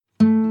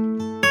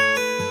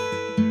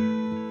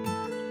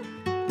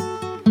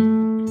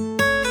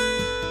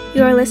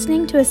You are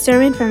listening to a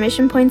sermon from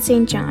Mission Point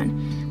St.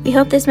 John. We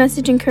hope this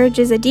message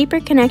encourages a deeper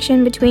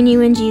connection between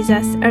you and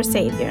Jesus, our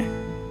Savior.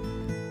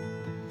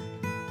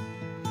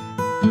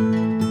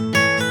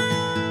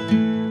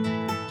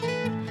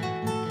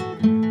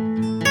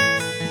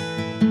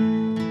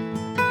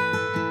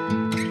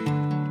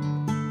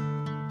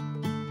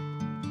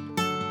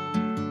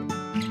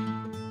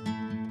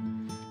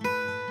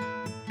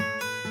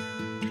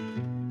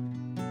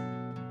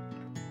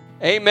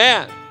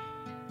 Amen.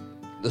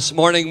 This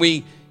morning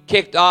we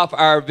kicked off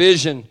our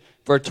vision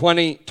for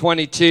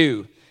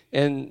 2022,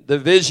 and the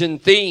vision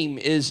theme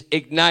is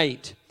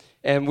Ignite.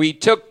 And we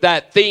took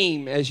that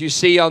theme, as you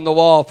see on the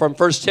wall, from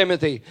 1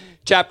 Timothy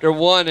chapter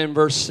 1 and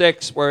verse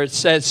 6, where it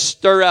says,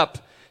 stir up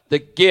the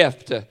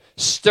gift.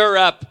 Stir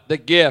up the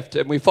gift.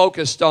 And we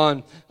focused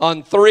on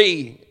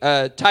three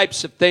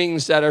types of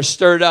things that are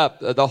stirred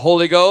up: the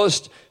Holy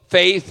Ghost,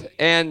 faith,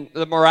 and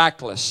the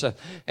miraculous.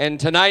 And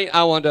tonight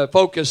I want to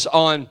focus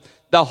on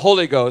the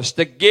Holy Ghost,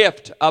 the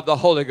gift of the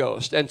Holy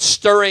Ghost, and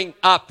stirring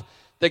up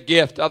the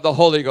gift of the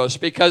Holy Ghost,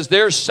 because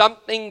there's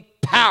something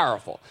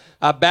powerful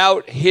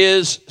about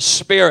His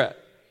Spirit.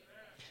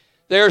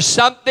 There's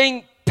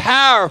something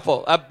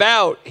powerful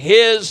about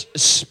His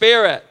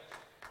Spirit.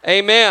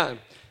 Amen.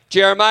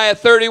 Jeremiah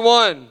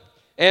 31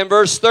 and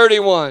verse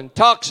 31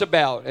 talks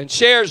about and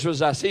shares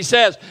with us. He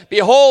says,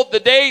 behold, the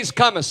days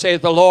cometh,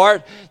 saith the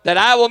Lord, that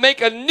I will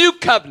make a new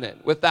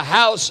covenant with the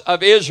house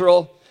of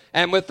Israel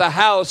and with the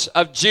house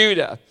of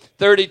Judah.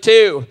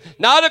 32,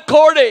 not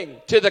according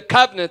to the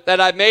covenant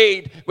that I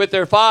made with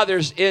their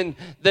fathers in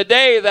the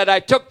day that I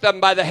took them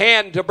by the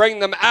hand to bring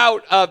them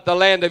out of the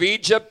land of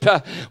Egypt,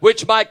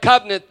 which my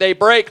covenant they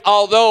break,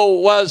 although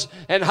was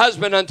an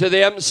husband unto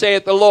them,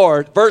 saith the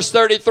Lord. Verse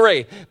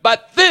 33,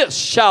 but this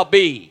shall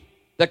be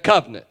the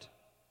covenant.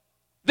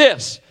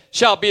 This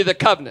shall be the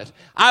covenant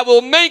I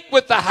will make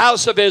with the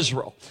house of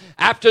Israel.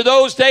 After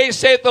those days,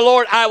 saith the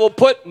Lord, I will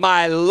put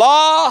my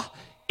law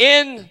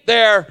in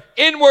their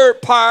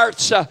inward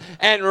parts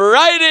and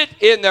write it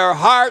in their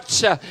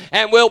hearts,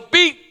 and will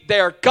be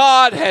their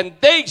God, and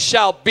they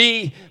shall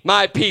be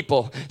my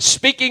people.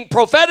 Speaking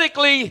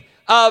prophetically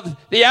of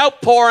the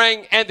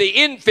outpouring and the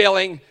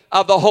infilling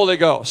of the Holy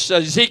Ghost.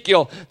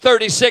 Ezekiel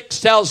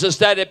 36 tells us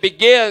that it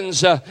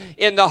begins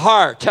in the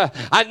heart.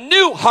 A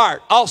new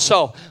heart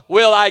also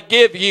will I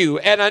give you,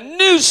 and a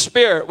new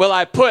spirit will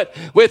I put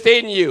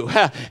within you.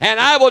 And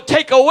I will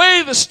take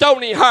away the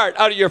stony heart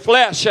out of your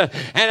flesh, and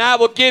I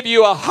will give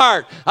you a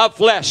heart of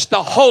flesh.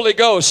 The Holy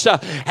Ghost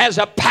has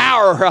a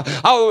power,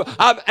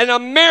 and a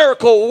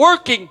miracle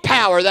working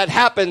power that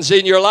happens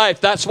in your life.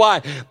 That's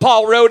why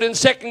Paul wrote in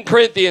 2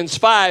 Corinthians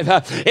 5,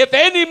 if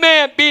any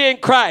man be in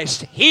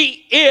Christ,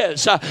 he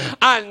is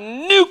a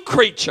new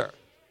creature.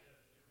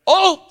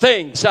 Old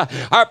things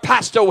are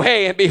passed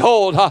away, and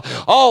behold,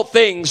 all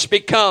things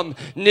become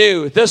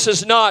new. This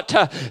is not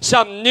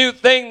some new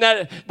thing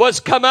that was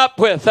come up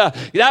with.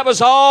 That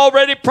was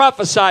already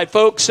prophesied,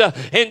 folks.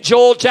 In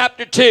Joel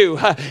chapter 2,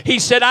 he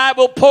said, I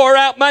will pour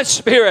out my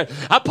spirit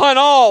upon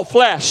all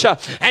flesh,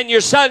 and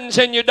your sons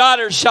and your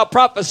daughters shall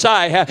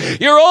prophesy.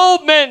 Your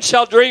old men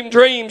shall dream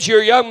dreams,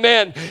 your young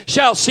men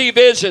shall see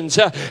visions.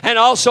 And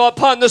also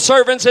upon the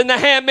servants and the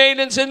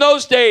handmaidens in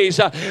those days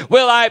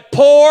will I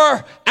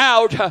pour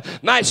out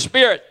my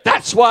spirit.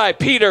 That's why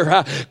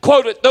Peter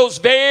quoted those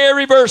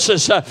very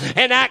verses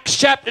in Acts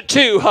chapter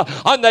 2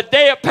 on the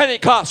day of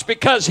Pentecost,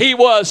 because he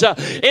was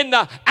in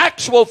the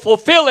actual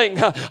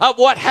fulfilling of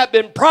what had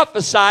been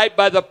prophesied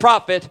by the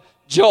prophet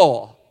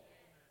Joel.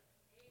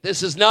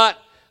 This is not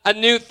a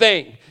new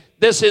thing.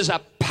 This is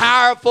a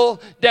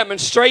powerful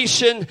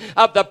demonstration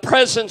of the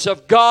presence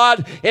of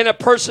God in a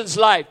person's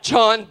life.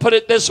 John put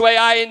it this way,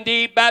 I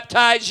indeed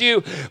baptize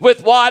you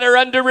with water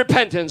unto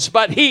repentance,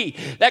 but he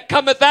that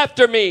cometh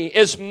after me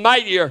is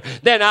mightier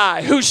than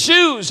I, whose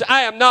shoes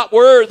I am not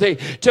worthy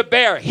to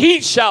bear.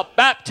 He shall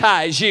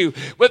baptize you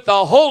with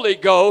the Holy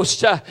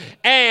Ghost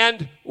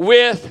and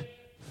with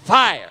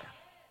fire.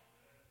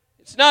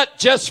 It's not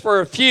just for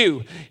a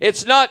few.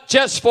 It's not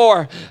just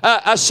for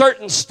a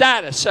certain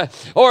status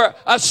or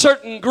a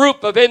certain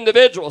group of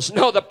individuals.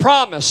 No, the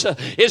promise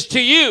is to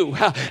you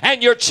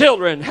and your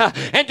children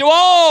and to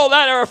all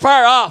that are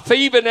far off,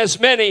 even as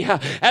many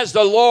as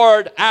the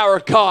Lord our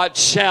God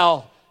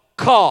shall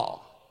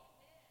call.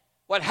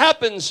 What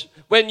happens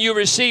when you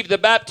receive the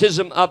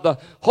baptism of the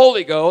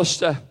Holy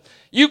Ghost,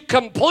 you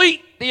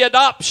complete the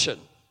adoption.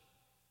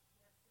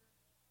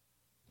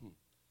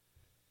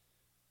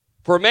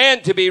 For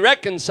man to be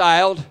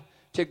reconciled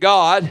to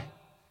God,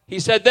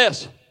 he said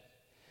this,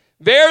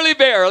 verily,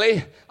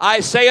 verily, I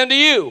say unto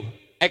you,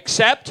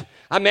 except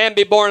a man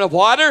be born of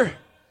water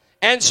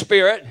and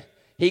spirit,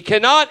 he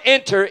cannot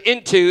enter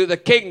into the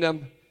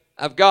kingdom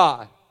of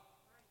God.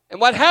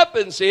 And what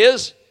happens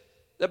is,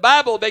 the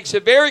Bible makes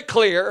it very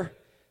clear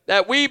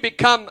that we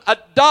become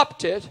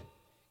adopted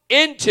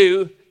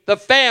into the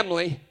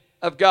family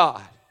of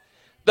God.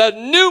 The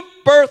new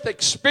birth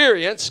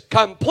experience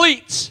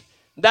completes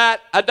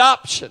that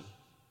adoption,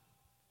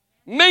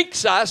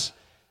 makes us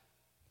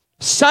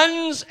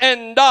sons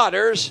and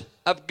daughters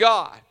of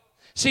God.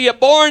 See, a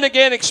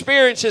born-again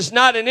experience is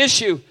not an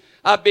issue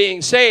of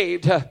being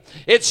saved.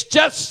 It's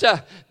just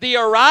the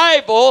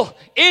arrival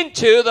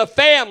into the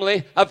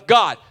family of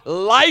God.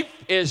 Life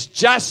is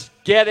just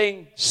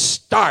getting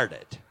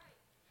started.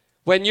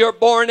 When you're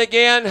born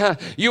again,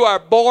 you are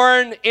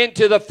born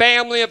into the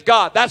family of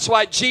God. That's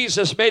why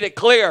Jesus made it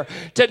clear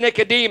to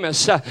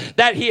Nicodemus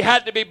that he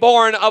had to be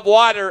born of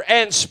water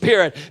and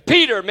spirit.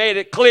 Peter made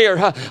it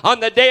clear on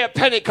the day of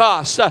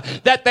Pentecost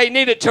that they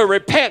needed to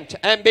repent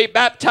and be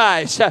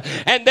baptized,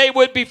 and they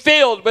would be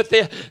filled with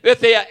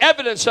the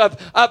evidence of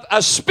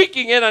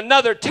speaking in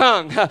another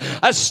tongue,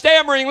 a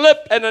stammering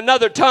lip and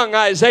another tongue,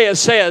 Isaiah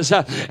says.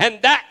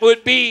 And that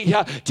would be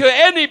to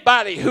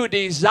anybody who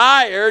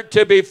desired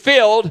to be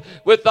filled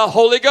with the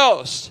Holy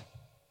Ghost.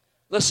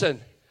 Listen,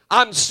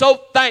 I'm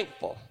so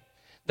thankful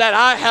that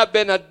I have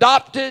been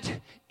adopted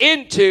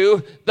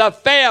into the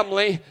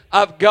family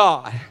of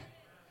God.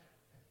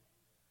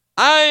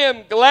 I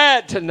am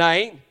glad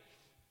tonight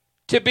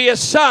to be a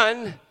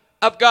son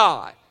of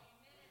God,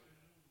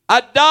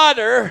 a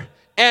daughter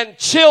and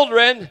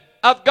children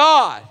of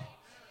God.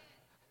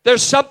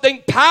 There's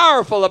something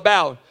powerful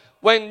about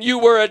when you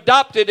were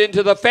adopted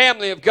into the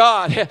family of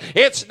God.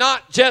 It's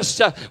not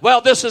just,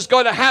 this is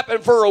going to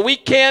happen for a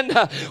weekend,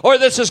 or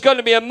this is going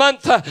to be a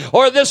month,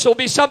 or this will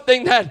be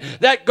something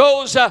that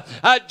goes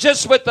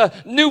just with the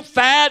new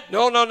fad.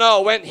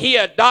 No. When He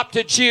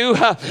adopted you,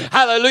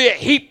 hallelujah,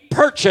 He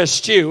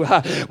purchased you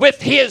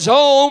with His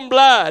own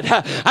blood.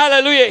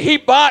 Hallelujah. He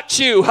bought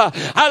you,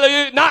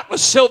 hallelujah, not with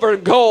silver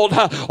and gold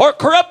or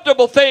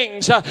corruptible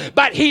things,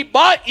 but He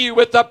bought you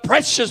with the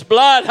precious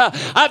blood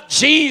of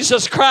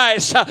Jesus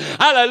Christ.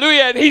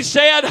 Hallelujah. And He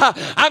said,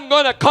 I'm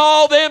going to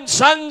call them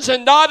sons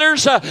and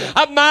daughters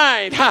of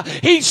mine.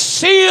 He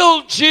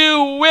sealed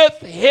you with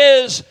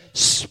His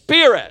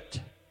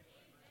Spirit.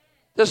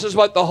 This is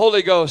what the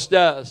Holy Ghost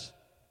does.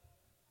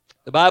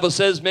 The Bible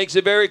says, makes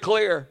it very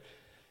clear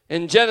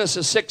in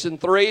Genesis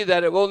 6:3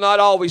 that it will not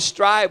always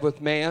strive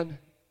with man.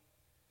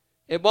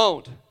 It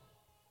won't.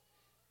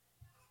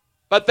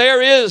 But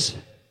there is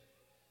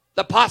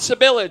the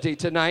possibility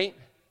tonight.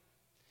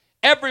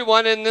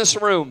 Everyone in this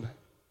room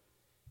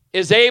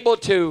is able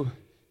to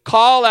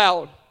call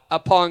out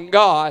upon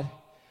God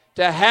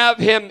to have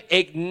Him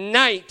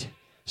ignite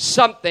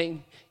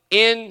something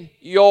in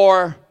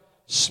your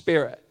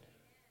spirit.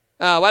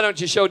 Why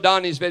don't you show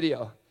Donnie's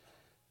video?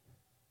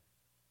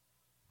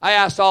 I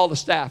asked all the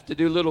staff to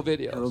do little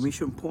videos. Our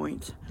mission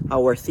point,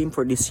 our theme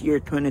for this year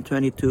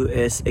 2022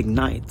 is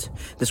Ignite.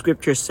 The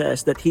scripture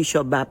says that He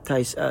shall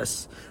baptize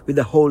us with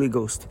the Holy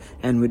Ghost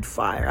and with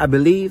fire. I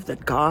believe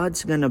that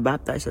God's gonna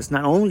baptize us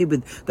not only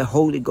with the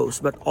Holy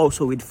Ghost but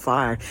also with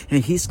fire,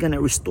 and He's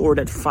gonna restore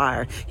that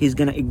fire. He's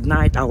gonna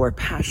ignite our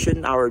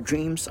passion, our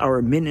dreams,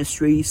 our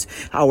ministries,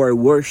 our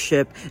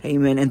worship,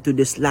 amen, into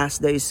these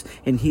last days,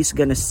 and He's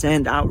gonna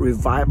send out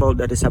revival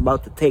that is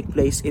about to take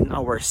place in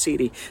our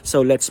city.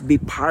 So let's be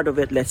part of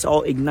it. Let's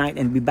all ignite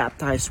and be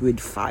baptized with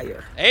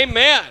fire.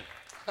 Amen.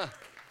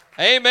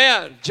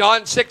 Amen.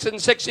 John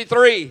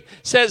 6:63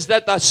 says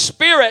that the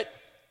Spirit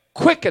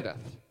quickeneth.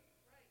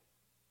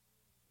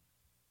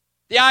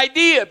 The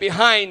idea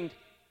behind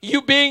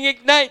you being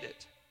ignited.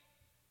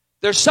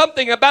 There's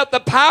something about the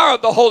power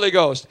of the Holy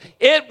Ghost.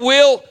 It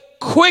will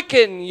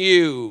quicken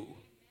you.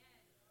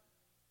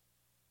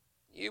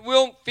 You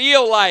won't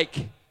feel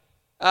like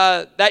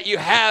that you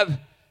have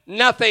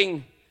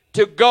nothing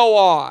to go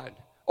on,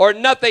 or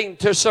nothing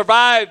to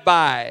survive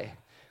by,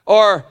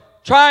 or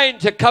trying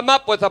to come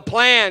up with a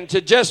plan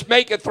to just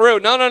make it through.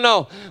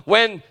 No.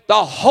 When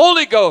the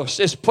Holy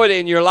Ghost is put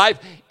in your life,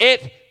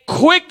 it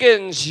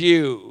quickens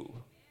you.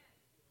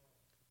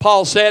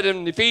 Paul said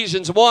in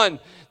Ephesians 1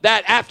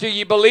 that after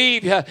you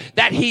believe,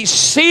 that He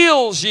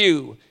seals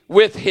you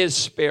with His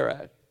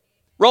Spirit.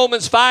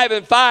 Romans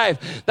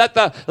 5:5, that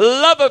the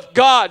love of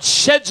God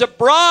sheds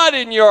abroad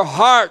in your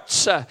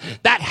hearts.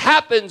 That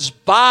happens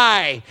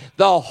by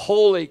the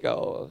Holy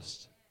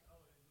Ghost.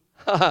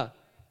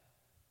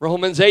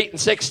 Romans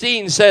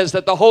 8:16 says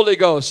that the Holy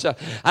Ghost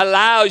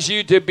allows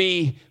you to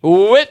be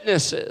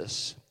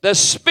witnesses. The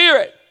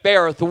Spirit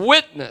beareth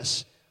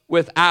witness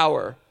with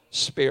our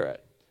spirit.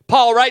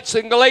 Paul writes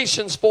in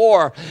Galatians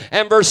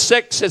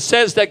 4:6, it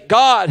says that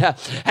God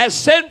has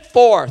sent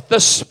forth the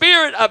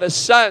Spirit of His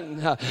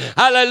Son,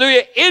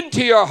 hallelujah,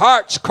 into your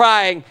hearts,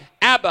 crying,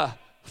 Abba,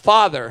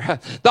 Father.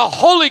 The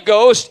Holy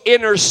Ghost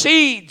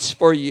intercedes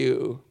for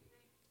you.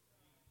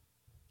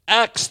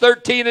 Acts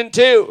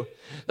 13:2.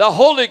 The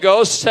Holy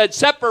Ghost said,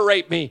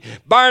 separate me,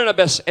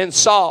 Barnabas and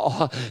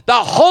Saul.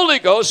 The Holy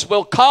Ghost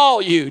will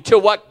call you to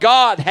what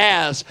God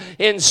has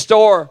in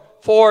store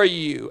for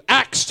you.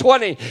 Acts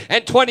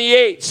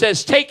 20:28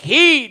 says, take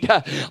heed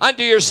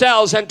unto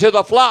yourselves and to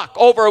the flock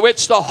over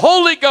which the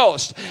Holy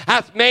Ghost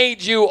hath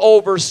made you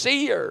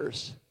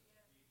overseers.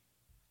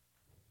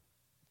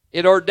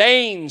 It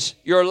ordains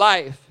your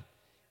life,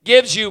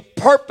 gives you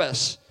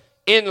purpose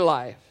in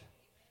life.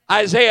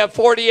 Isaiah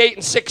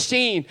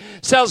 48:16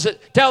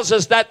 tells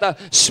us that the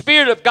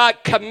Spirit of God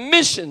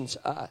commissions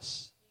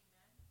us.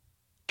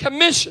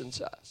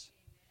 Commissions us.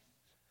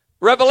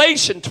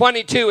 Revelation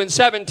 22 and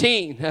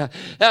 17,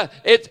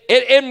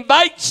 it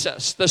invites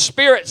us. The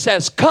Spirit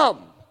says,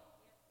 come.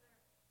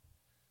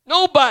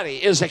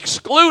 Nobody is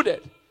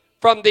excluded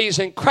from these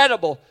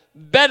incredible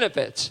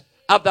benefits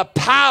of the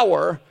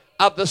power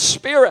of the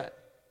Spirit.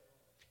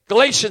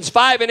 Galatians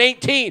 5 and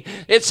 18,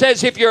 it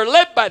says, if you're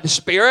led by the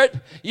Spirit,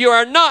 you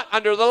are not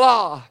under the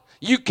law.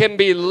 You can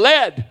be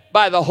led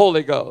by the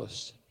Holy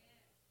Ghost.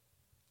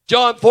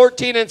 John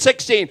 14 and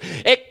 16,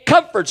 it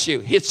comforts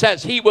you. It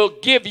says he will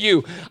give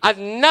you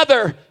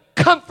another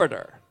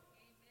comforter.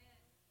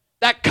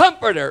 That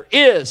comforter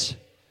is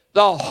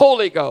the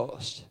Holy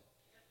Ghost.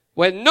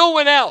 When no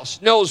one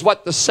else knows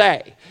what to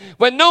say,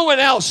 when no one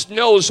else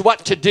knows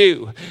what to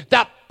do,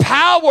 the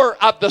power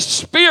of the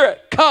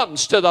Spirit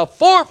comes to the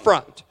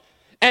forefront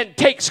and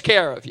takes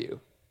care of you.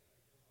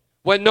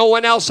 When no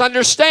one else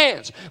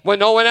understands, when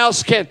no one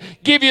else can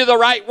give you the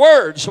right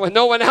words, when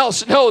no one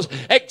else knows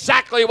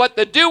exactly what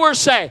to do or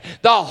say,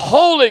 the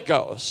Holy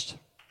Ghost.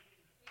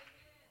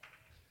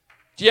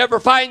 Do you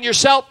ever find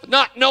yourself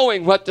not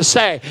knowing what to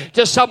say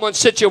to someone's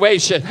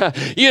situation?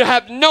 You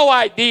have no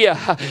idea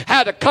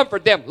how to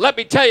comfort them. Let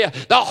me tell you,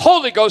 the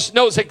Holy Ghost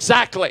knows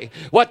exactly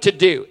what to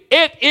do.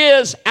 It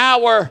is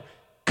our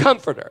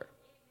comforter.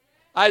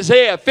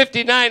 Isaiah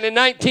 59 and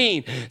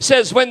 19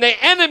 says, when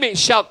the enemy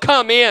shall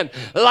come in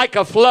like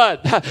a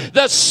flood,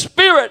 the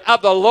Spirit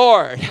of the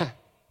Lord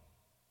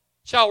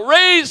shall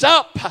raise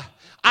up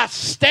a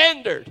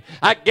standard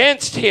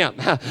against him.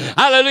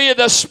 Hallelujah.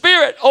 The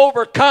Spirit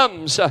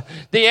overcomes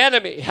the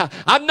enemy.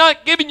 I'm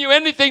not giving you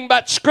anything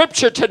but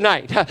Scripture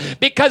tonight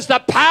because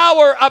the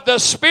power of the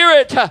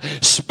Spirit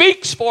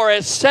speaks for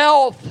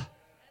itself.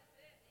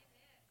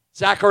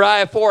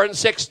 Zechariah 4 and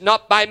 6,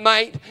 not by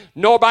might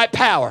nor by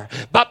power,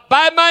 but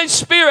by my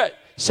Spirit,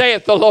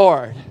 saith the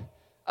Lord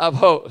of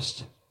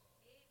hosts.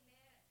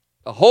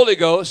 The Holy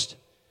Ghost,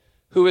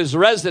 who is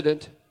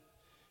resident,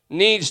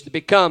 needs to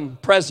become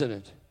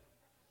president.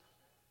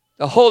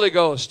 The Holy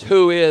Ghost,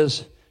 who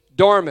is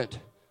dormant,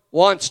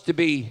 wants to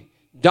be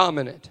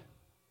dominant.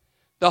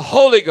 The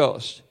Holy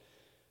Ghost,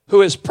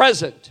 who is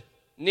present,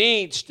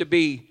 needs to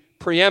be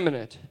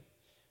preeminent.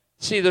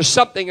 See, there's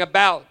something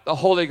about the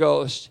Holy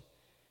Ghost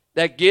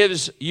that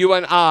gives you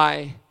and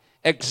I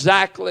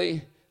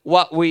exactly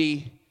what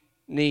we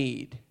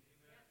need.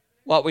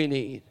 What we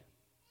need.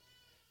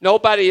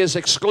 Nobody is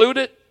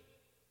excluded.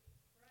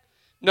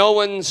 No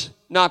one's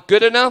not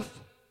good enough.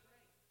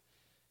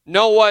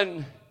 No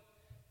one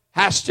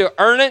has to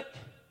earn it,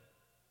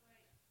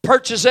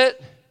 purchase it,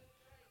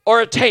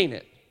 or attain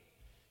it.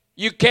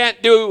 You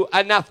can't do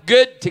enough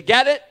good to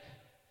get it,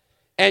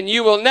 and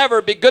you will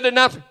never be good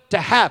enough to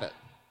have it.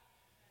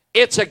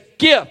 It's a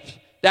gift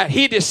that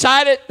he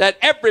decided that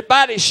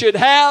everybody should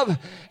have,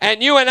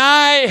 and you and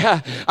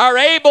I are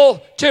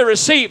able to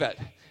receive it.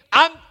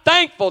 I'm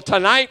thankful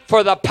tonight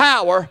for the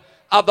power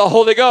of the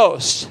Holy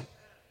Ghost.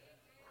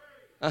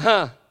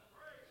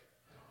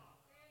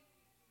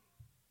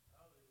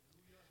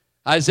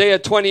 Isaiah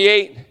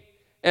 28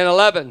 and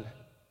 11,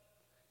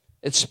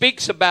 it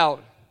speaks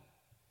about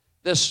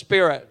this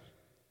Spirit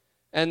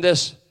and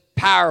this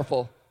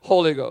powerful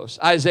Holy Ghost.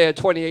 Isaiah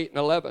 28 and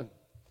 11.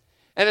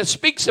 And it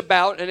speaks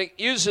about, and it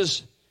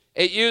uses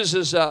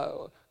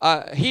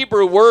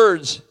Hebrew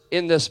words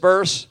in this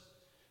verse.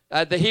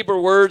 The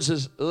Hebrew words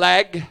is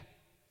leg,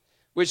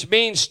 which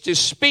means to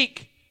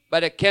speak,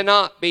 but it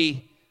cannot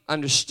be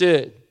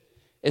understood.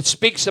 It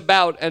speaks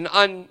about an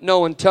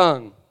unknown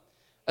tongue,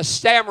 a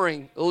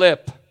stammering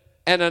lip,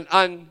 and an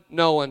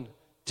unknown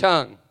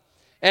tongue.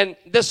 And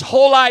this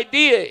whole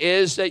idea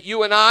is that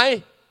you and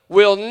I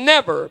will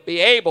never be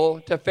able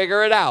to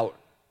figure it out.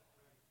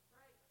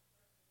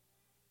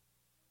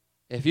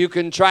 If you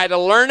can try to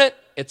learn it,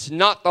 it's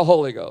not the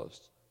Holy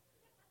Ghost.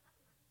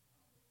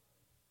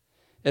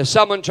 If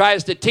someone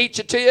tries to teach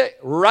it to you,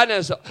 run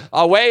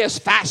away as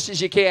fast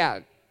as you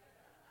can.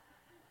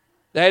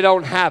 They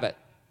don't have it.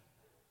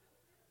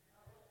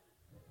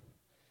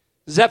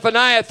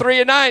 Zephaniah 3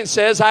 and 9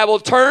 says, I will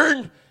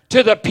turn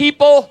to the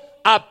people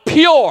a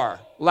pure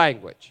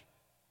language.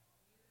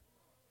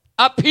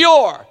 A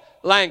pure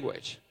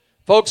language.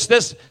 Folks,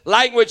 this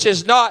language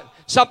is not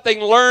something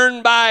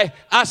learned by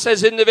us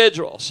as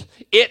individuals.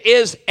 It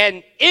is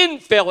an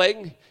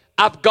infilling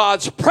of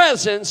God's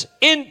presence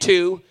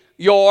into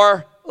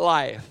your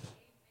life.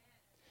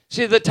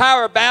 See, the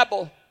Tower of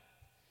Babel,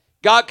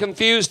 God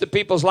confused the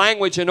people's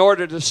language in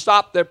order to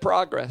stop their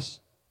progress.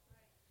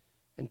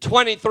 And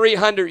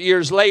 2,300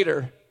 years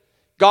later,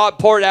 God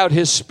poured out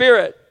his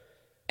Spirit,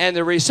 and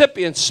the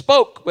recipients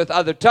spoke with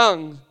other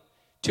tongues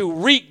to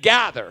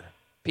regather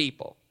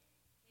people.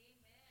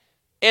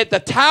 At the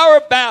Tower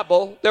of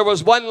Babel, there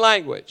was one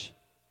language.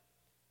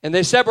 And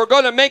they said, we're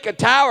going to make a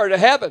tower to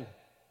heaven.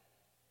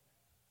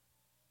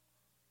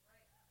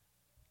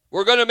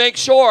 We're going to make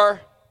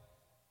sure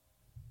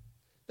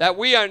that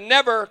we are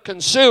never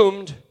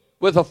consumed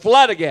with a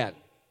flood again.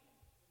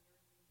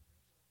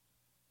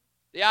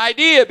 The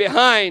idea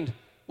behind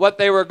what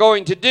they were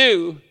going to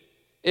do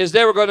is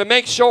they were going to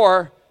make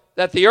sure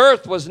that the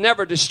earth was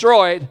never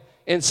destroyed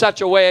in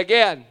such a way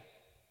again.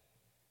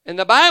 And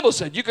the Bible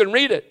said, you can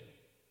read it.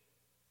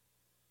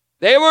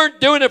 They weren't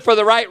doing it for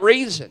the right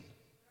reason.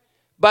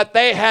 But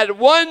they had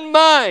one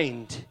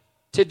mind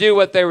to do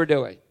what they were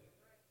doing.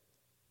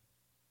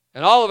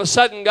 And all of a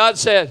sudden God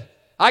said,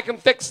 I can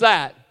fix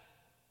that.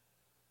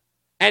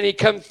 And he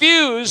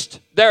confused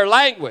their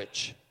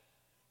language.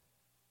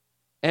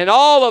 And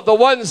all of the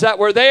ones that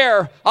were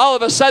there, all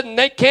of a sudden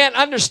they can't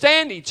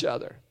understand each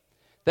other.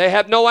 They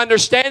have no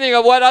understanding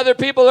of what other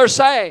people are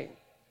saying.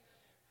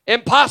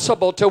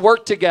 Impossible to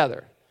work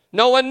together.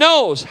 No one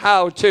knows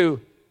how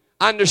to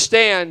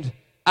understand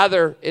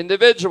other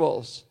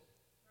individuals.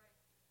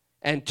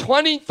 And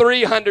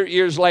 2,300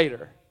 years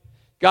later,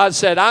 God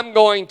said, I'm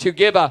going to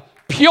give a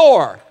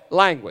pure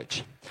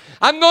language.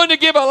 I'm going to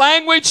give a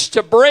language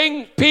to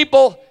bring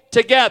people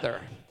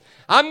together.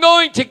 I'm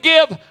going to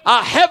give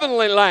a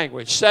heavenly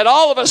language that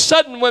all of a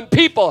sudden when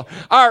people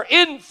are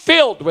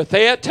infilled with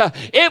it,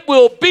 it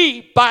will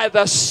be by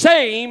the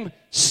same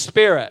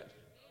Spirit.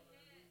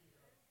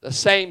 The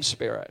same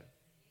Spirit.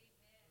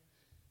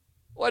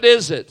 What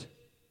is it?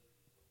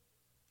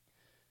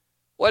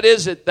 What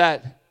is it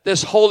that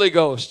this Holy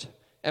Ghost,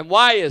 and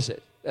why is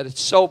it that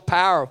it's so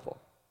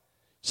powerful?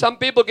 Some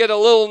people get a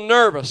little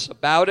nervous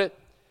about it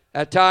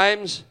at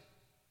times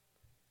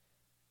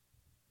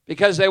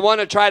because they want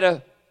to try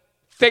to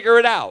figure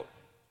it out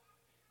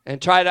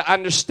and try to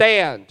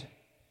understand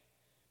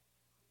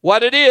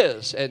what it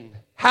is and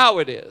how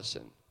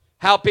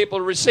people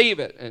receive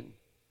it. And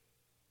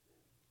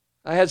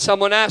I had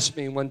someone ask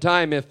me one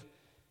time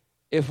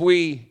if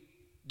we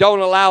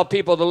don't allow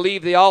people to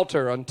leave the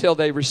altar until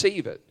they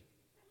receive it.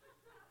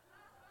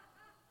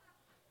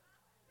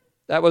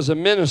 That was a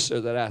minister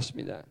that asked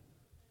me that.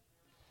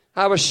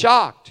 I was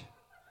shocked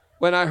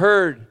when I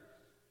heard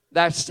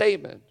that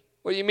statement.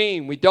 What do you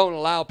mean we don't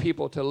allow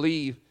people to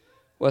leave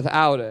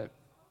without it?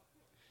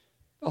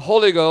 The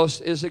Holy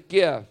Ghost is a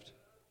gift.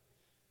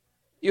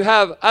 You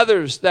have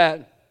others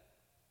that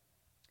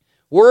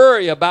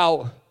worry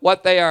about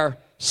what they are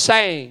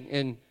saying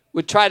and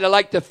would try to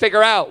like to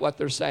figure out what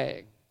they're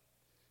saying.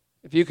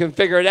 If you can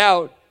figure it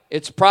out,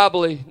 it's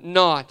probably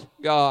not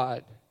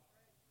God.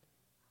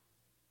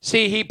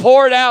 See, he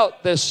poured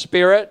out this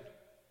Spirit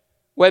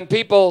when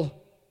people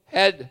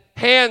had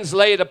hands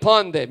laid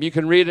upon them. You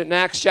can read it in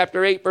Acts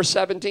chapter 8, verse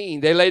 17.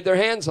 They laid their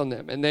hands on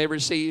them and they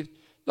received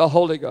the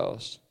Holy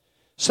Ghost.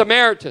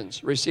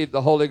 Samaritans received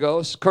the Holy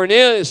Ghost.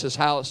 Cornelius'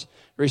 house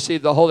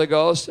received the Holy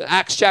Ghost.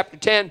 Acts chapter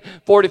 10,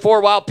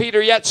 44, while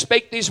Peter yet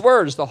spake these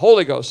words, the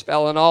Holy Ghost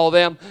fell on all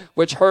them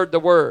which heard the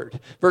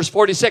word. Verse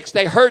 46,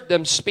 they heard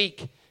them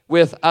speak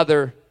with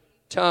other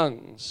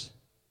tongues.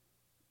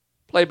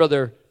 Play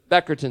Brother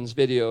Beckerton's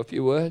video, if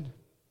you would.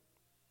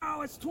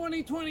 Oh, it's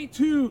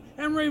 2022,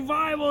 and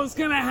revival is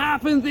going to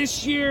happen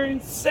this year in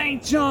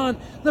St. John.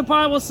 The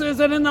Bible says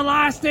that in the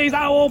last days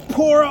I will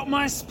pour out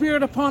my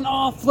Spirit upon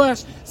all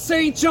flesh.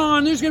 St.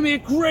 John, there's going to be a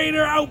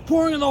greater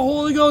outpouring of the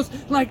Holy Ghost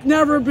like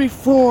never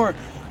before.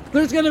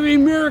 There's going to be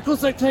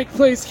miracles that take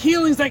place,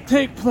 healings that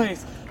take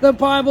place. The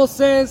Bible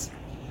says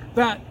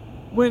that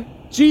when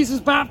Jesus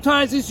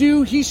baptizes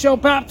you, he shall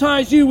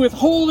baptize you with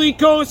Holy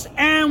Ghost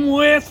and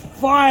with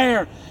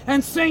fire.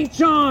 And St.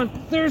 John,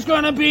 there's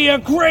going to be a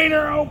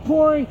greater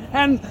outpouring,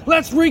 and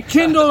let's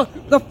rekindle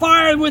the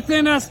fire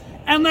within us,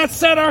 and let's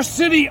set our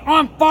city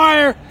on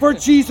fire for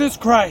Jesus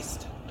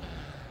Christ.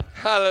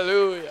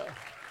 Hallelujah.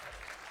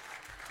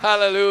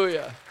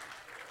 Hallelujah.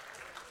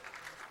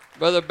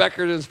 Brother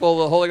Beckerton's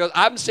full of the Holy Ghost.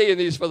 I'm seeing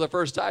these for the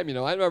first time, you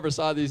know. I never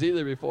saw these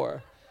either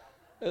before.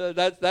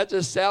 That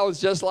just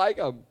sounds just like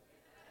him.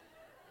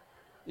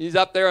 He's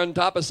up there on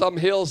top of some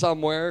hill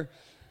somewhere,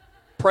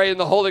 praying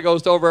the Holy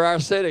Ghost over our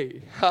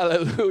city.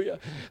 Hallelujah.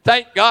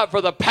 Thank God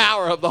for the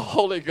power of the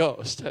Holy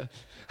Ghost.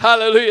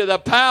 Hallelujah. The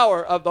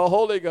power of the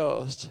Holy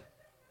Ghost.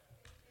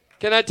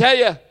 Can I tell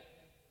you,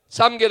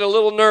 some get a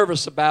little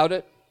nervous about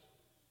it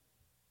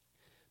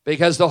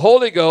because the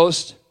Holy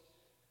Ghost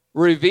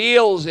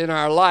reveals in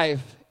our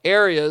life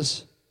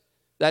areas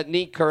that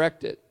need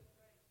corrected.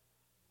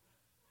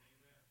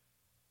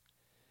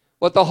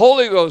 What the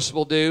Holy Ghost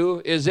will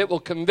do is it will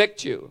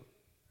convict you.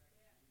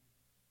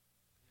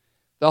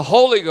 The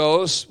Holy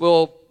Ghost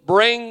will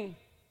bring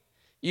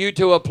you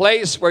to a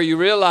place where you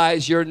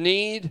realize your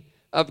need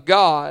of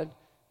God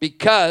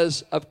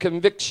because of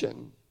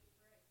conviction.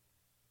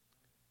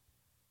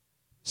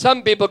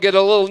 Some people get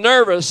a little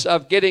nervous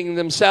of getting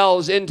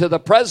themselves into the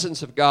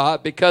presence of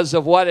God because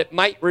of what it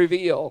might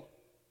reveal.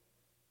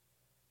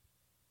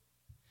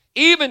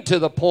 Even to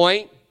the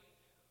point,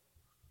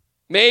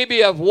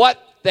 maybe, of what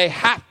they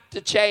have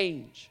to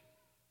change.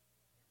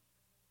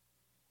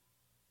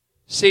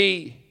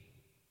 See,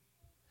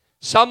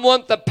 some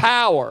want the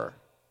power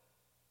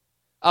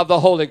of the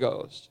Holy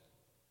Ghost,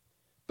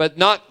 but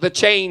not the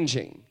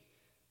changing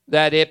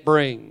that it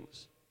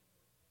brings.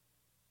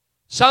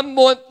 Some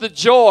want the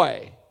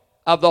joy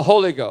of the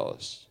Holy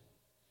Ghost,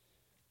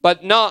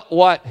 but not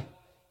what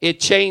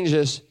it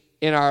changes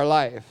in our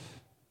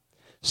life.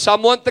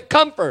 Some want the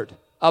comfort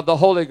of the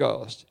Holy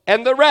Ghost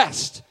and the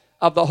rest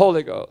of the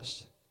Holy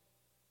Ghost,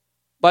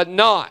 but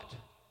not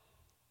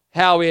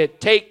how it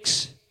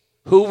takes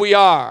who we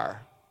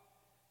are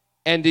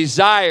and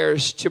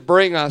desires to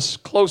bring us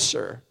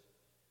closer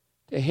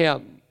to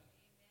Him.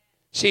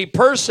 See, a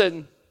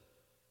person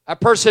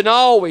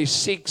always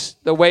seeks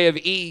the way of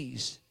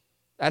ease.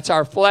 That's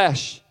our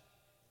flesh.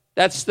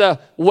 That's the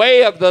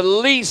way of the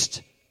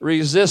least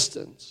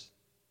resistance.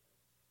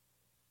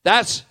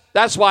 That's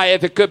why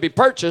if it could be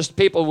purchased,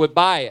 people would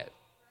buy it.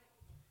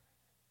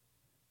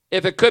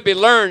 If it could be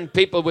learned,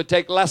 people would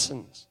take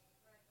lessons.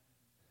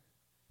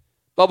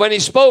 But when He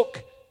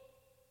spoke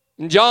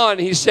in John,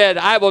 He said,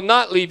 I will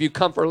not leave you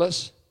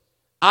comfortless.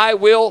 I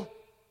will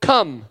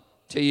come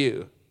to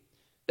you.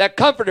 That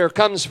comforter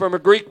comes from a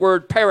Greek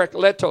word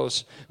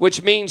parakletos,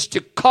 which means to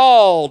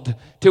called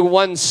to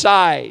one's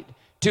side,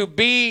 to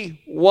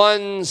be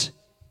one's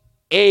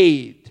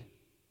aid.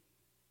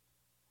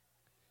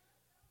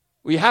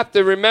 We have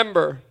to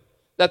remember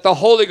that the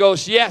Holy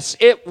Ghost, yes,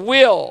 it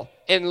will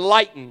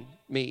enlighten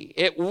me.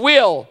 It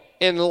will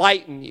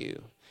enlighten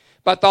you.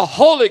 But the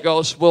Holy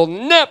Ghost will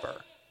never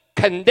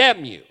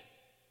condemn you.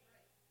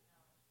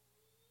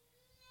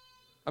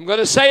 I'm going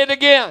to say it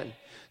again.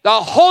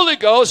 The Holy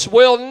Ghost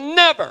will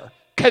never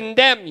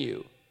condemn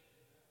you.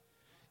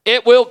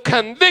 It will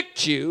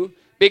convict you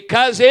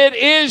because it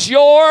is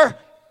your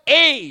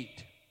aid.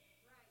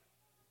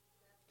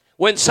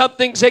 When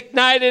something's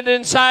ignited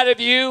inside of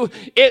you,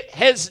 it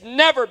has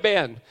never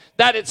been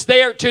that it's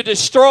there to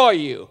destroy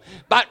you,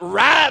 but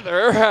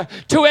rather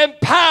to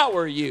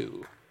empower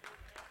you.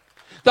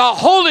 The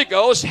Holy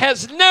Ghost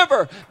has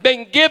never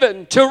been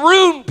given to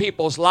ruin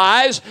people's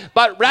lives,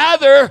 but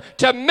rather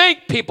to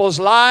make people's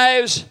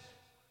lives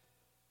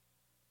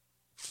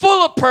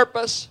full of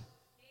purpose,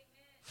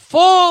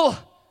 full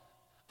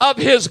of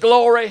His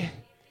glory,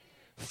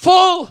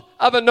 full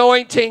of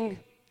anointing,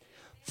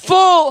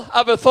 full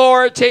of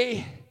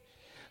authority,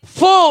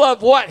 full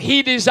of what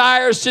He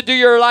desires to do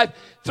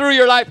through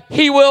your life.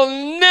 He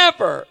will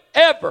never,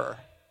 ever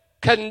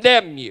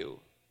condemn you.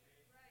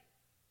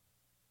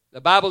 The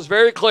Bible's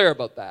very clear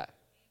about that.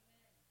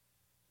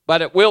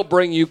 But it will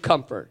bring you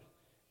comfort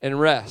and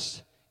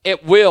rest.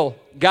 It will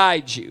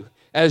guide you,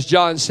 as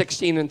John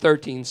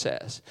 16:13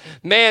 says.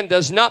 Man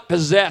does not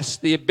possess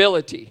the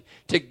ability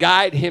to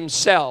guide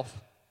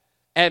himself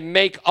and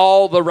make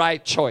all the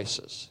right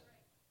choices.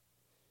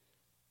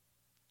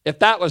 If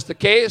that was the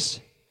case,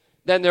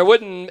 then there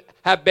wouldn't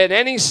have been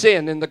any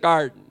sin in the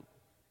garden.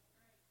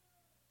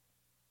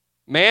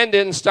 Man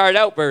didn't start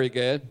out very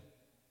good.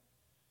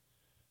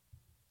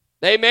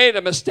 They made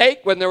a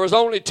mistake when there was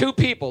only 2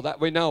 people that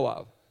we know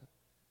of.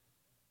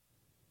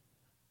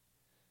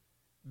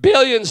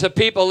 Billions of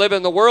people live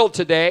in the world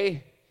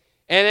today,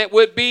 and it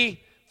would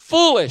be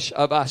foolish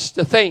of us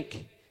to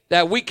think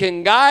that we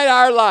can guide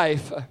our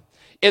life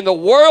in the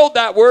world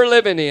that we're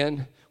living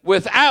in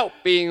without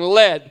being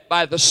led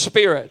by the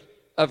Spirit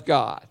of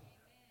God.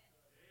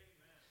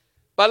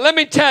 But let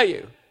me tell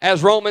you,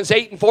 as Romans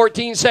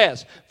 8:14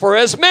 says, for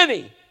as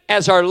many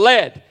as are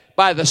led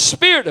by the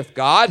Spirit of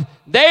God,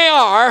 they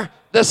are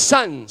the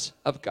sons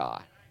of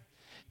God.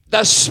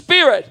 The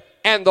Spirit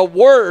and the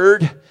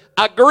Word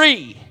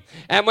agree.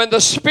 And when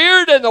the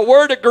Spirit and the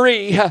Word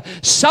agree,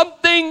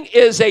 something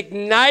is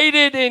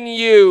ignited in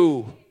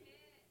you.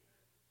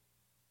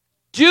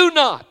 Do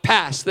not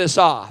pass this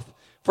off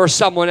for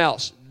someone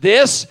else.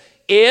 This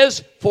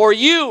is for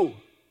you.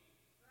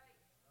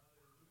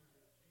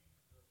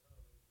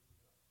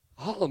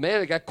 Oh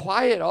man, it got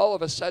quiet all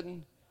of a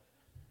sudden.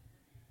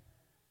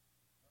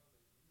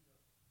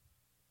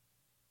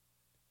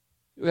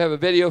 We have a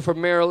video from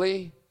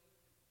Marilee.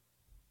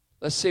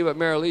 Let's see what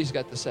Marilee's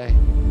got to say.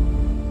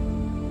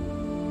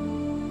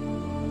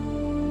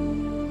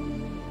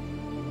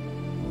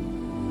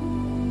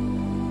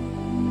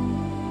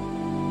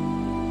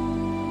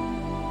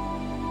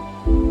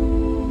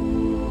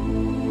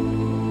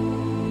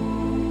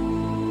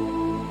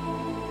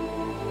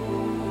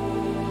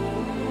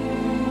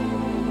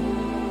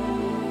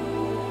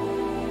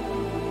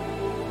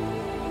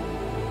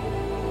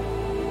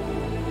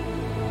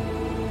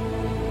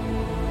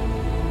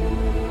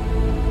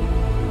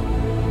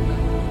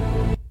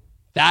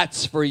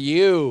 That's for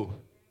you.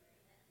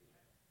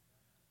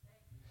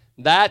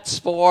 That's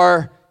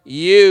for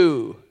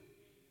you.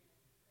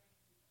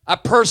 A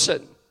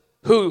person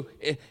who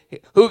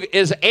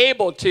is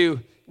able to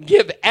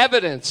give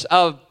evidence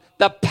of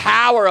the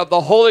power of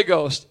the Holy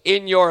Ghost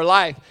in your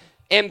life,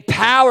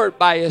 empowered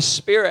by His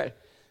Spirit.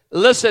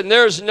 Listen,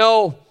 there's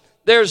no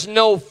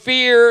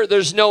fear,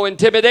 there's no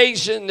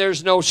intimidation,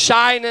 there's no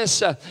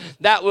shyness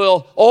that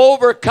will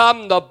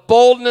overcome the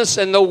boldness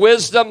and the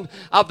wisdom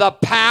of the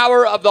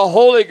power of the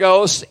Holy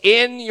Ghost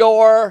in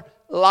your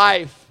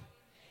life.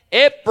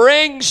 It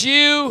brings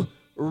you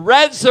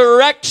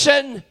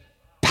resurrection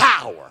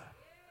power.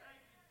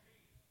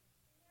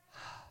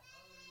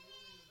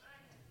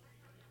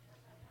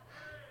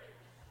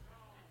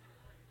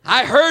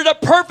 I heard a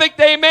perfect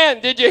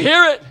amen. Did you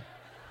hear it?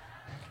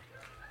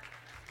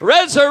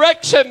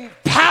 Resurrection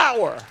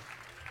power.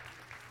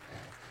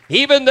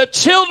 Even the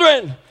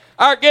children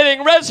are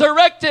getting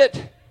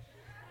resurrected,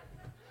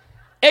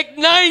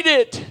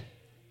 ignited.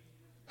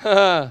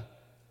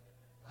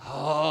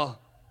 Oh.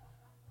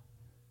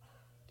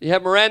 Do you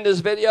have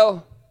Miranda's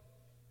video?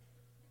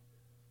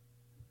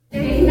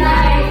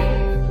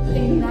 Ignite,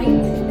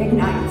 ignite,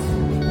 ignite,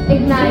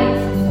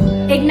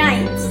 ignite,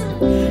 ignite,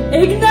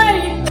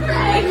 ignite,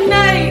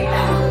 ignite,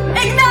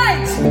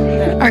 ignite.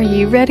 Are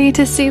you ready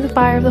to see the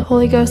fire of the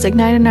Holy Ghost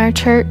ignite in our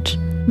church?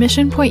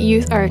 Mission Point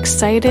Youth are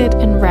excited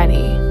and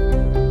ready.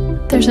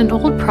 There's an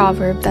old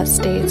proverb that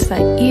states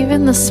that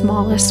even the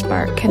smallest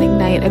spark can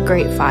ignite a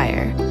great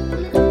fire.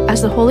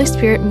 As the Holy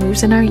Spirit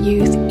moves in our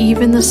youth,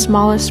 even the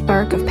smallest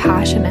spark of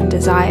passion and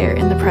desire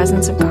in the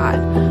presence of God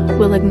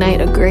will ignite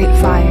a great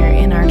fire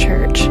in our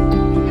church.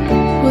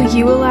 Will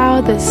you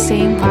allow this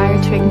same fire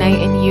to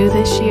ignite in you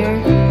this year?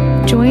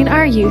 Join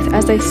our youth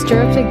as they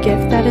stir up the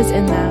gift that is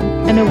in them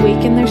and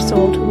awaken their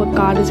soul to what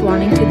God is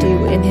wanting to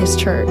do in His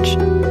church.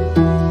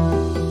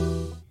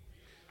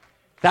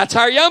 That's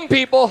our young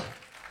people.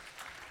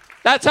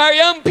 That's our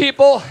young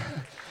people.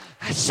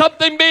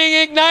 Something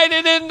being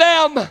ignited in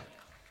them.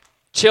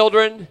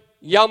 Children,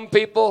 young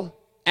people,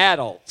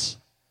 adults.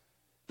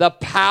 The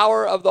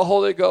power of the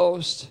Holy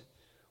Ghost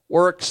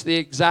works the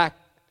exact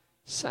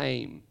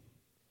same.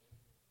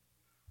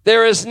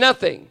 There is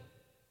nothing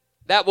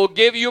that will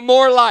give you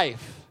more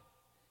life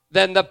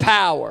than the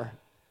power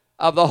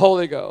of the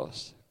Holy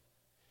Ghost.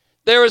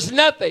 There is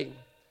nothing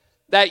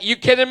that you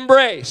can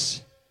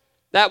embrace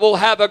that will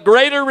have a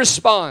greater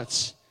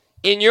response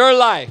in your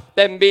life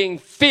than being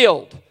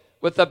filled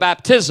with the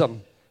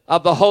baptism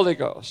of the Holy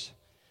Ghost.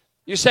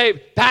 You say,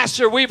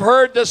 Pastor, we've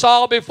heard this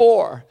all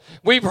before.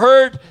 We've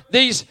heard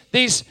these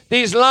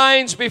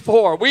lines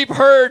before. We've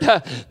heard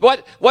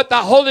what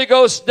the Holy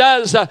Ghost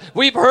does.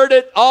 We've heard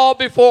it all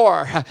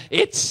before.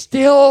 It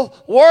still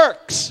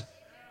works.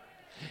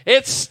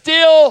 It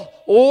still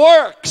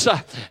works.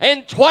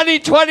 In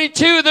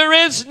 2022, there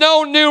is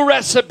no new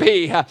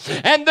recipe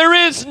and there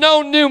is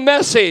no new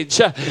message.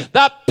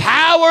 The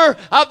power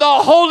of the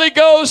Holy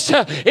Ghost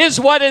is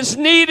what is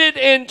needed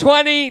in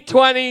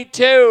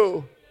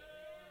 2022.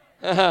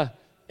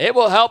 It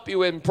will help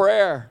you in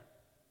prayer.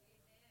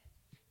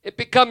 It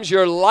becomes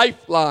your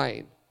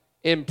lifeline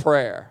in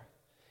prayer.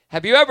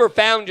 Have you ever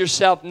found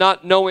yourself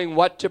not knowing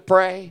what to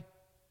pray?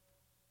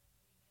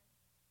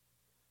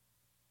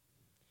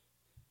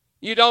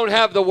 You don't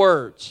have the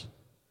words.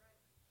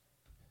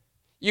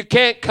 You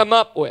can't come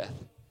up with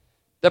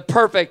the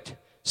perfect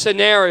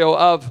scenario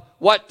of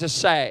what to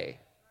say.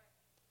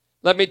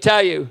 Let me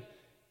tell you,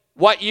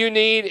 what you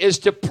need is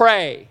to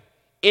pray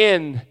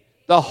in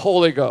the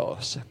Holy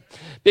Ghost.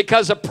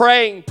 Because a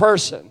praying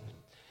person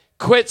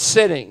quits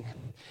sitting,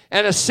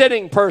 and a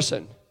sitting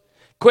person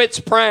quits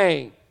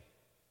praying.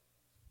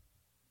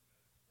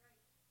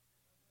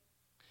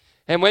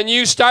 And when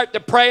you start to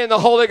pray in the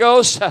Holy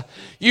Ghost,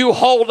 you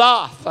hold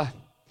off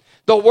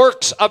the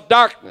works of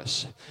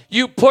darkness.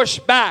 You push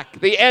back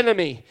the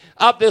enemy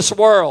of this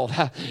world.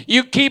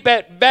 You keep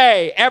at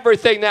bay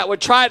everything that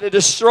would try to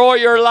destroy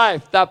your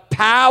life. The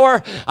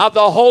power of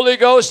the Holy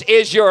Ghost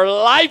is your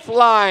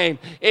lifeline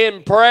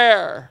in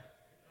prayer.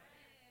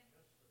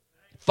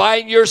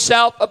 Find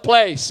yourself a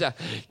place.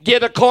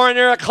 Get a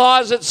corner, a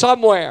closet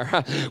somewhere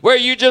where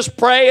you just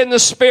pray in the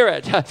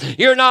Spirit.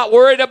 You're not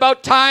worried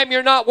about time.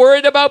 You're not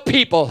worried about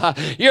people.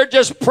 You're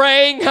just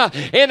praying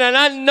in an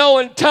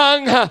unknown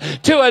tongue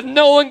to a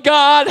knowing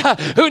God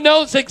who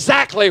knows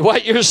exactly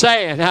what you're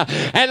saying.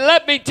 And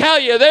let me tell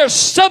you, there's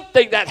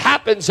something that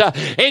happens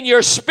in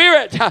your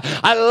spirit.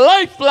 A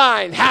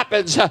lifeline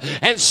happens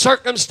and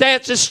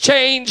circumstances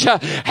change.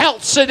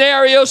 Health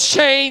scenarios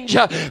change.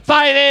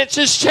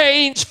 Finances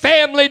change.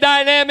 Family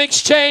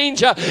dynamics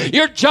change.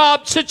 Your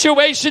job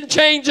situation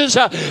changes.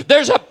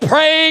 There's a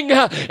praying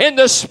in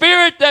the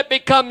Spirit that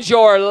becomes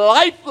your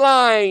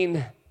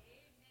lifeline.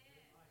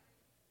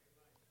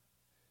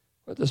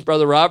 What does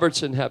Brother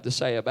Robertson have to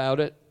say about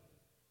it?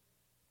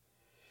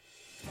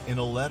 In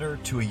a letter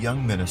to a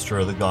young minister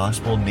of the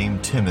gospel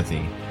named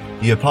Timothy,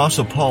 the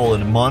Apostle Paul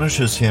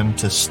admonishes him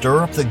to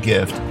stir up the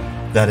gift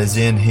that is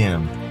in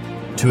him,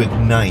 to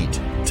ignite,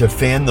 to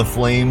fan the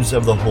flames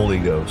of the Holy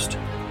Ghost.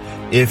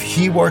 If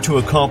he were to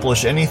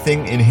accomplish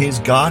anything in his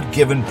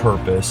God-given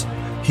purpose,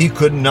 he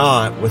could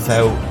not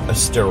without a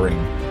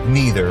stirring.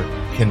 Neither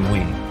can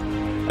we.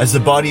 As the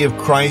body of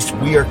Christ,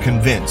 we are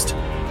convinced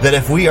that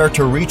if we are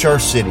to reach our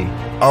city,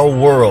 our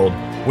world,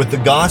 with the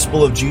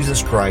gospel of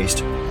Jesus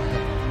Christ,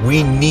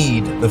 we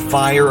need the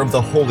fire of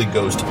the Holy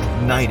Ghost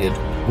ignited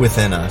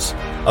within us.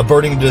 A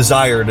burning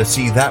desire to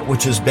see that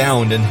which is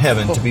bound in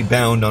heaven to be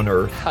bound on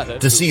earth.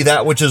 To see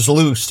that which is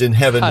loosed in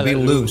heaven to be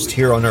loosed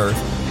here on earth.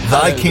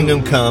 Thy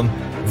kingdom come,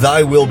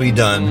 thy will be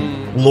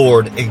done.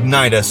 Lord,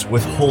 ignite us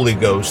with Holy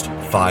Ghost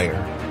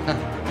fire.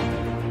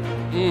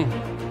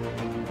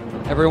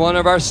 Every one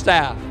of our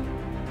staff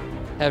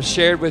have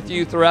shared with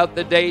you throughout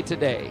the day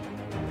today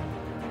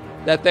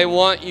that they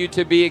want you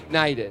to be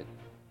ignited.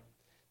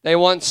 They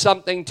want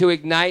something to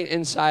ignite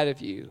inside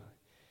of you.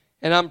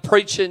 And I'm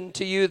preaching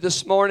to you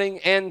this morning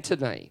and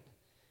tonight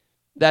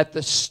that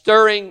the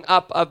stirring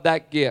up of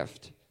that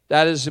gift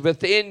that is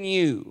within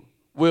you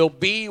will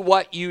be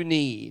what you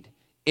need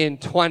in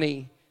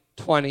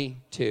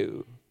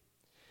 2022.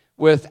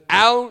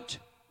 without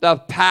the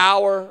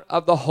power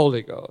of the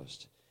Holy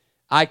Ghost,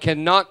 I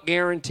cannot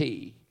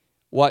guarantee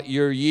what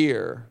your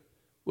year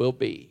will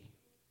be.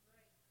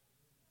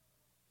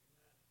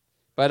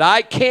 But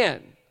I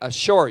can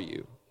assure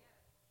you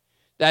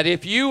that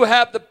if you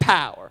have the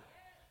power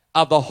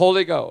of the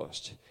Holy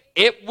Ghost,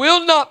 it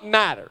will not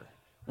matter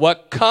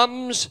what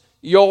comes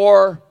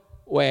your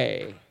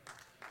way.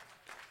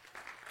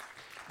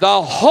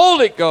 The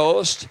Holy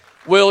Ghost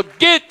will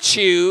get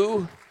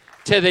you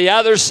to the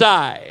other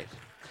side.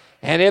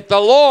 And if the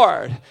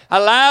Lord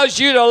allows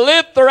you to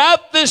live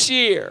throughout this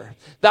year,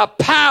 the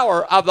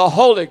power of the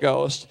Holy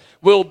Ghost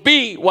will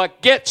be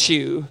what gets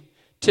you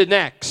to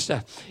next.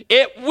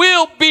 It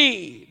will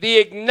be the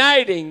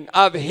igniting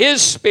of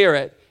His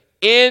Spirit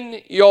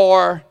in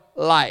your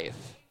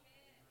life.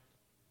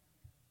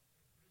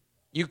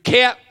 You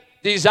can't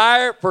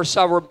desire for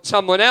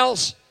someone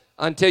else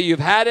until you've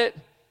had it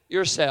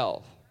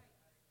yourself.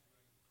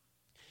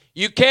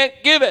 You can't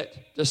give it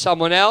to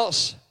someone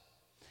else.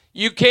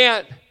 You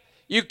can't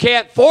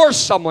force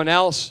someone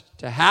else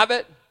to have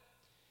it.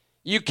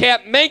 You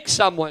can't make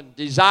someone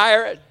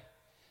desire it.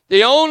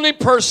 The only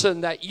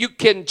person that you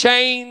can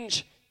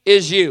change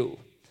is you.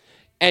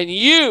 And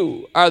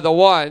you are the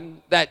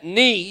one that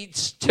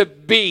needs to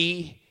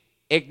be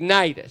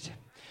ignited.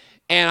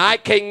 And I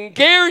can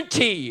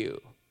guarantee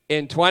you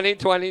in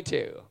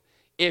 2022,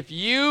 if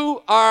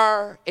you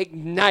are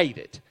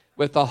ignited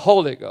with the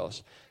Holy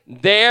Ghost,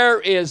 there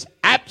is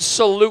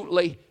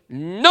absolutely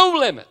no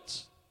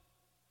limits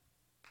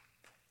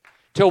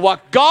to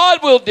what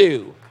God will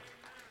do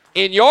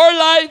in your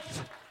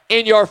life,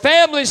 in your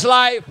family's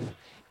life,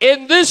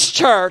 in this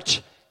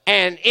church,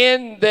 and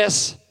in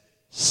this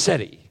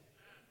city.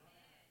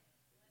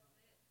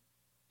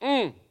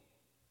 I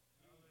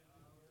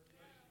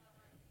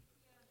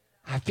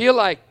feel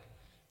like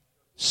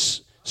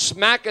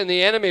smacking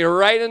the enemy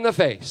right in the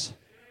face.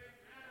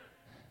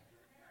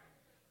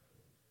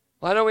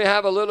 Why don't we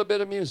have a little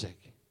bit of music?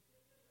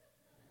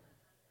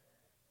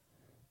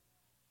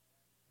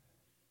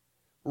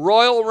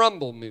 Royal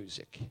Rumble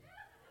music.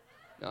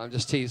 No, I'm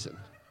just teasing.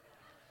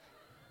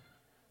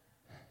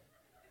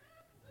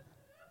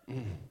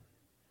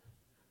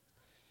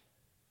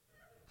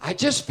 I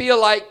just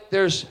feel like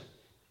there's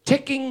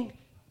ticking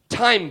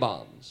time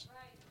bombs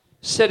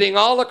sitting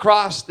all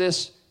across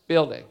this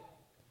building.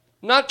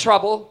 Not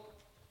trouble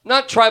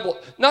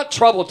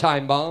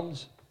time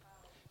bombs.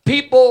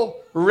 People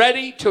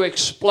ready to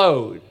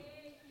explode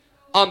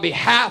on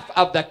behalf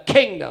of the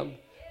kingdom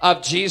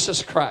of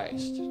Jesus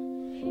Christ.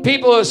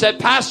 People who said,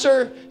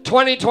 Pastor,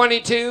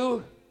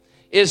 2022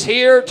 is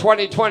here,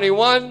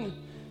 2021,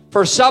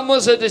 for some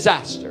was a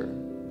disaster.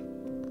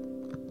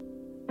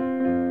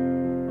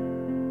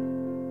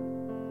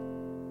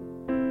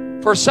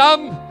 For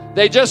some,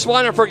 they just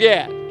want to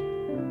forget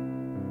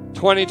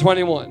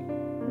 2021.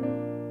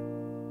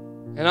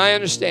 And I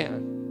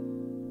understand.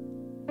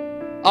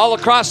 All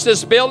across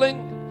this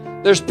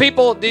building, there's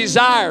people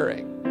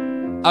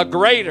desiring a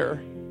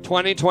greater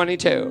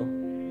 2022.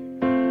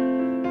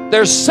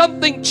 There's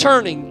something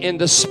churning in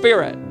the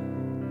spirit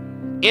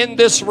in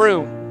this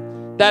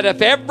room that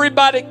if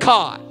everybody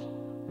caught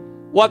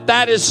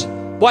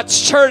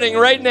what's churning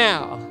right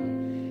now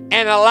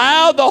and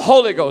allow the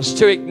Holy Ghost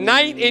to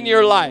ignite in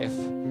your life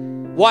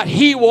what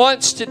He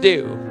wants to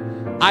do,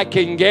 I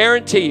can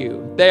guarantee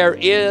you there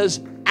is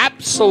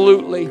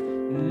absolutely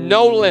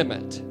no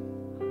limit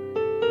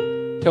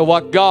to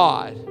what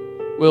God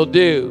will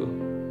do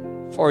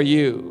for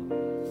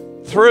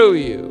you, through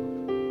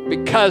you,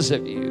 because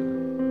of you.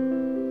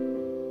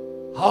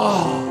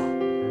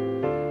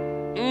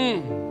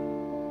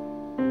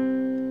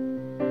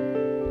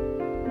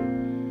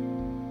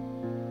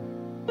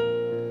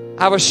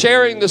 I was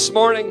sharing this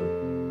morning.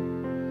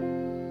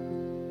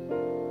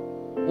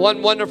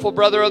 One wonderful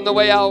brother on the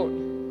way out,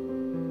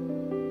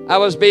 I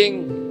was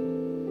being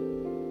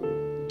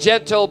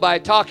gentle by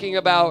talking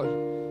about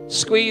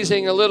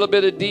squeezing a little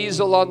bit of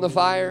diesel on the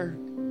fire.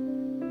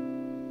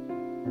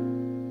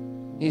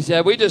 He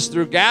said, we just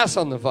threw gas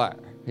on the fire.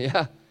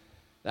 Yeah,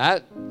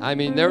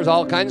 there was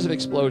all kinds of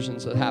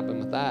explosions that happened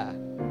with that.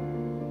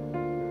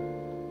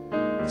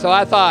 So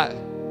I thought,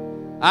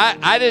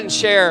 I didn't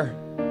share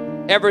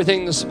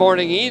everything this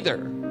morning either.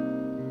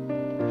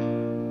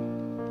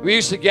 We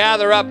used to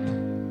gather up,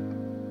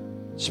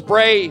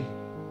 spray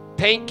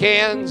paint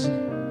cans,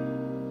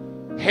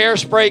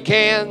 hairspray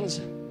cans.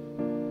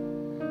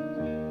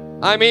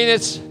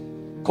 It's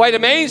quite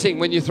amazing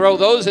when you throw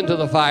those into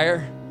the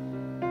fire.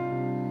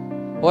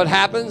 What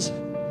happens?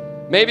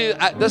 Maybe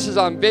this is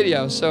on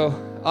video, so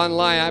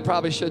online I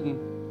probably shouldn't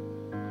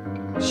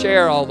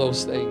share all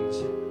those things.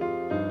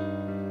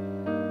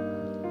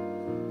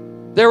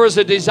 There was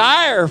a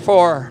desire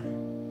for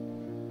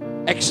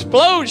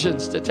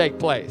explosions to take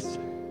place.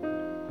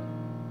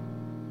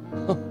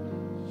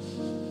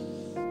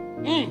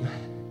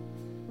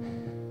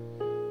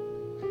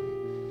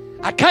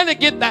 I kind of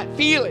get that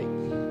feeling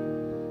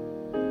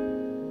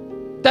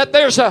that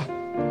there's a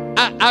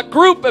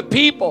group of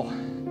people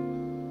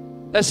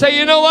that say,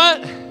 you know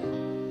what?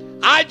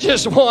 I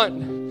just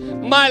want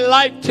my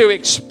life to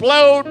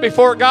explode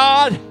before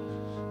God.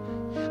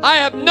 I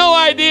have no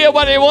idea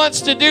what He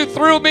wants to do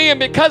through me and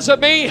because of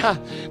me,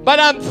 but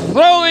I'm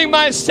throwing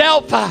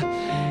myself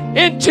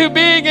into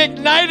being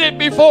ignited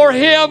before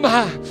Him.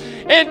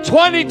 In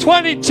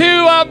 2022,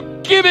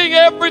 I'm giving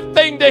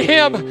everything to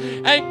Him.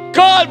 And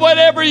God,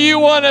 whatever you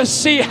want to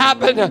see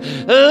happen,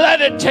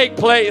 let it take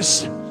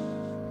place.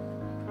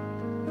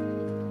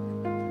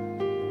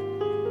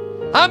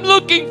 I'm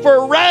looking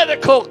for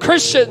radical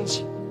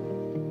Christians.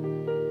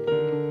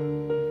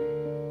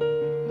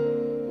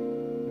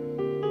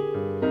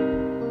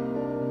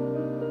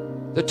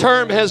 The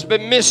term has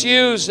been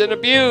misused and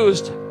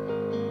abused.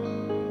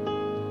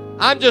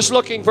 I'm just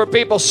looking for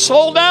people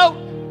sold out.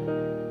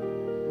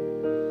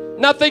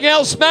 Nothing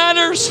else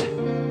matters.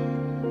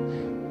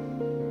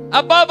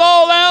 Above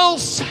all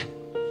else,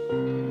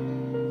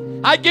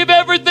 I give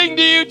everything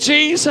to you,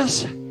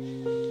 Jesus.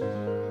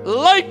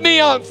 Light me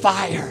on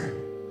fire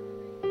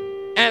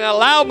and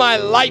allow my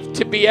life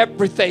to be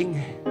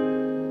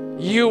everything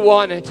you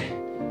want it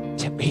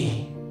to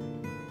be.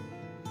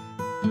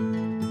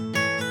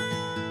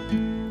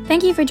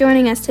 Thank you for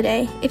joining us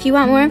today. If you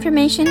want more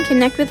information,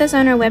 connect with us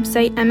on our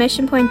website at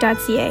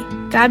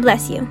missionpoint.ca. God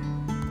bless you.